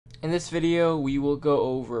In this video, we will go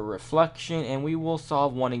over reflection and we will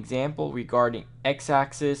solve one example regarding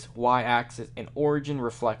x-axis, y-axis, and origin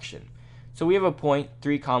reflection. So we have a point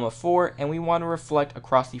 3, 4, and we want to reflect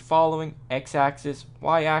across the following x-axis,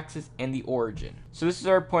 y-axis, and the origin. So this is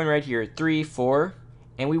our point right here, 3, 4,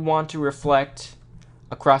 and we want to reflect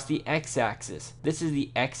across the x-axis. This is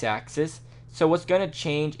the x-axis, so what's going to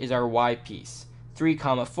change is our y piece. 3,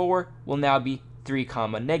 4 will now be 3,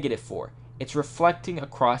 -4. It's reflecting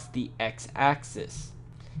across the x-axis.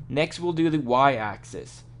 Next, we'll do the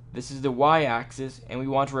y-axis. This is the y-axis, and we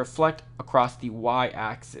want to reflect across the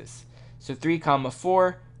y-axis. So 3,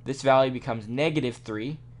 4, this value becomes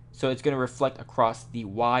 -3, so it's going to reflect across the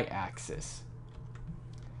y-axis.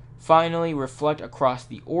 Finally, reflect across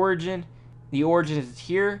the origin. The origin is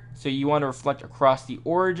here, so you want to reflect across the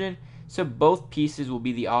origin, so both pieces will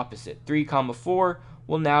be the opposite. 3, 4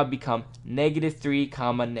 will now become -3,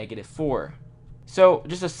 -4. So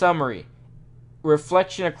just a summary,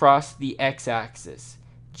 reflection across the x-axis,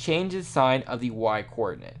 change the sign of the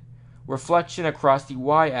y-coordinate. Reflection across the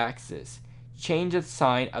y-axis, change the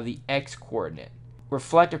sign of the x-coordinate.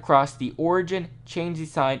 Reflect across the origin, change the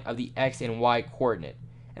sign of the x and y coordinate.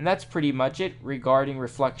 And that's pretty much it regarding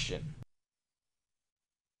reflection.